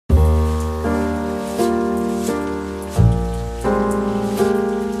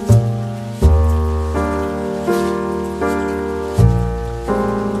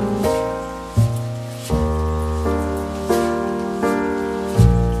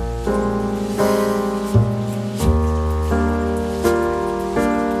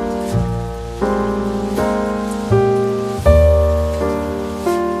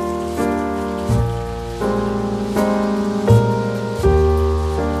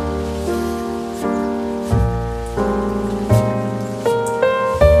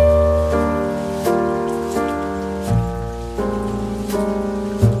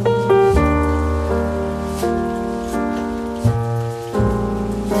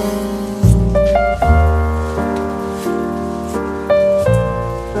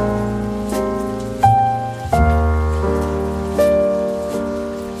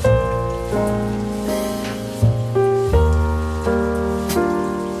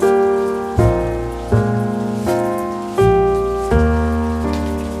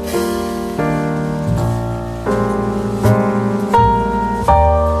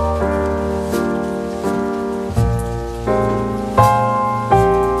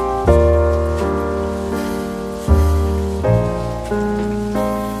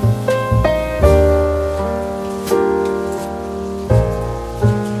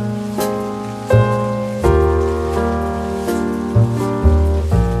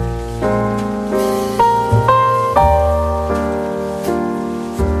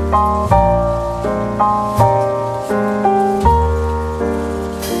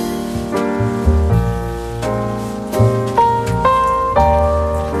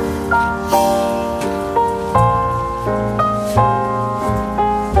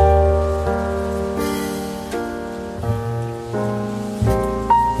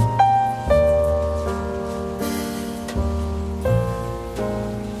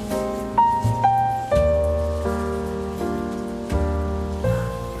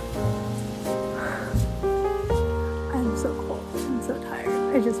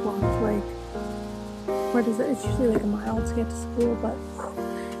short is it? It's usually like a mile to get to school, but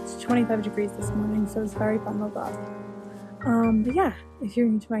it's 25 degrees this morning, so it's very bundled up. But yeah, if you're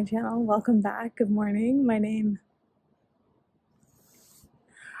new to my channel, welcome back. Good morning.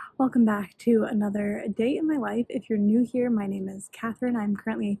 Welcome back to another day in my life. If you're new here, my name is Katherine. I'm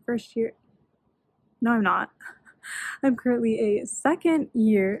currently no, I'm not. I'm currently a second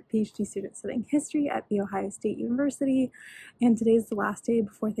year PhD student studying history at The Ohio State University, and today's the last day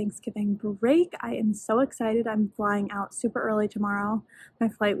before Thanksgiving break. I am so excited. I'm flying out super early tomorrow. My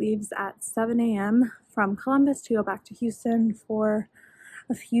flight leaves at 7 a.m. from Columbus to go back to Houston for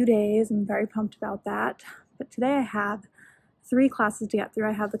a few days. I'm very pumped about that. But today I have 3 classes to get through.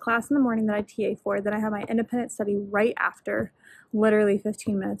 I have the class in the morning that I TA for, then I have my independent study right after, literally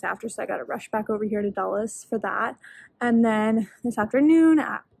 15 minutes after, so I got to rush back over here to Dulles for that. And then this afternoon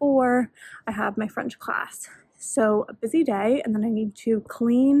at 4, I have my French class. So a busy day, and then I need to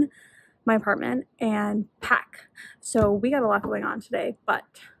clean my apartment and pack. So we got a lot going on today, but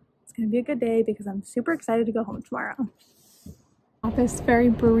it's going to be a good day because I'm super excited to go home tomorrow. Office very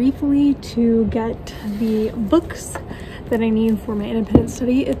briefly to get the books that I need for my independent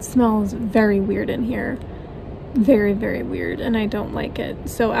study. It smells very weird in here. Very, very weird, and I don't like it.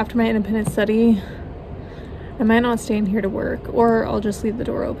 So after my independent study, I might not stay in here to work, or I'll just leave the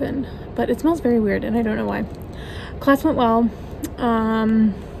door open. But it smells very weird, and I don't know why. Class went well.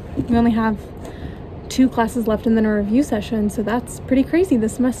 We only have 2 classes left and then a review session, so that's pretty crazy. The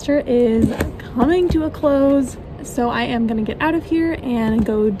semester is coming to a close, so I am gonna get out of here and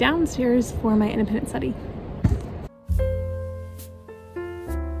go downstairs for my independent study.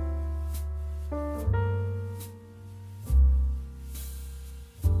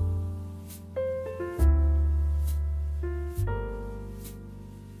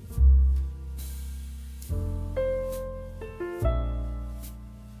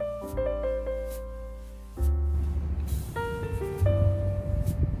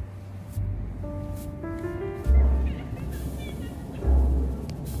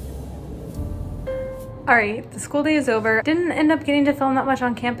 Alright, the school day is over. Didn't end up getting to film that much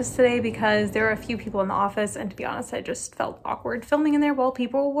on campus today because there were a few people in the office, and to be honest, I just felt awkward filming in there while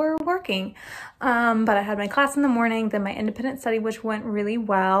people were working. But I had my class in the morning, then my independent study, which went really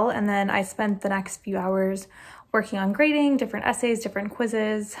well, and then I spent the next few hours working on grading, different essays, different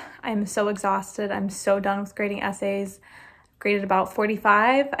quizzes. I'm so exhausted. I'm so done with grading essays. Graded about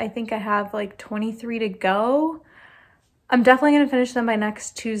 45. I think I have like 23 to go. I'm definitely going to finish them by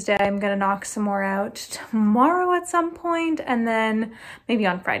next Tuesday. I'm going to knock some more out tomorrow at some point, and then maybe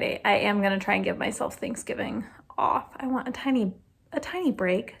on Friday. I am going to try and give myself Thanksgiving off. I want a tiny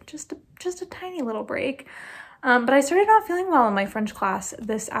break, just a tiny little break. But I started not feeling well in my French class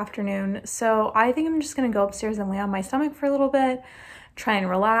this afternoon, so I think I'm just going to go upstairs and lay on my stomach for a little bit, try and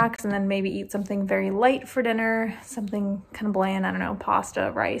relax, and then maybe eat something very light for dinner, something kind of bland, I don't know,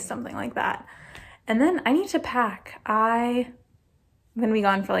 pasta, rice, something like that. And then I need to pack. I'm gonna be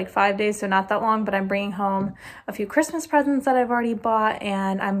gone for like 5 days, so not that long, but I'm bringing home a few Christmas presents that I've already bought,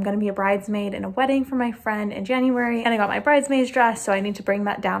 and I'm gonna be a bridesmaid in a wedding for my friend in January, and I got my bridesmaid's dress, so I need to bring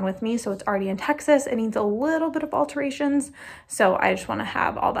that down with me. So it's already in Texas. It needs a little bit of alterations, so I just wanna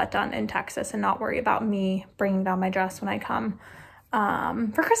have all that done in Texas and not worry about me bringing down my dress when I come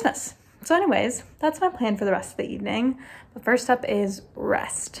for Christmas. So anyways, that's my plan for the rest of the evening. But first up is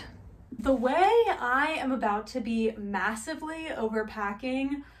rest. The way I am about to be massively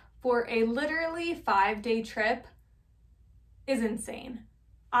overpacking for a literally 5-day trip is insane.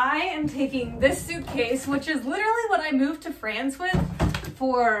 I am taking this suitcase, which is literally what I moved to France with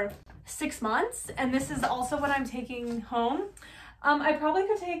for 6 months, and this is also what I'm taking home. I probably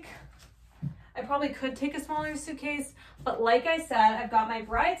could take a smaller suitcase, but like I said, I've got my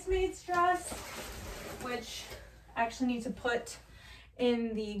bridesmaid's dress, which I actually need to put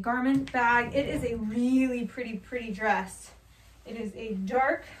in the garment bag. It is a really pretty dress. It is a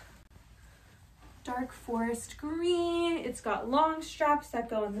dark forest green. It's got long straps that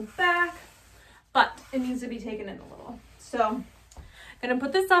go in the back, but it needs to be taken in a little. So I'm gonna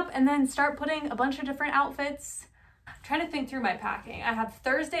put this up and then start putting a bunch of different outfits. I'm trying to think through my packing. I have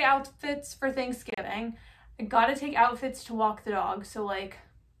Thursday outfits for Thanksgiving. I gotta take outfits to walk the dog, so like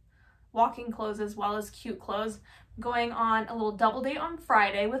walking clothes as well as cute clothes. Going on a little double date on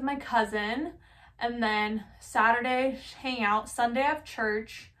Friday with my cousin, and then Saturday hang out, Sunday I have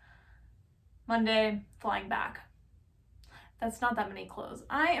church, Monday flying back. That's not that many clothes.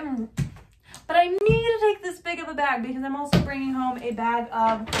 But I need to take this big of a bag because I'm also bringing home a bag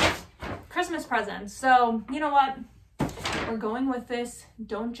of Christmas presents. So you know what? We're going with this.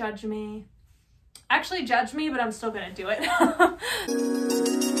 Don't judge me. Actually judge me, but I'm still gonna do it.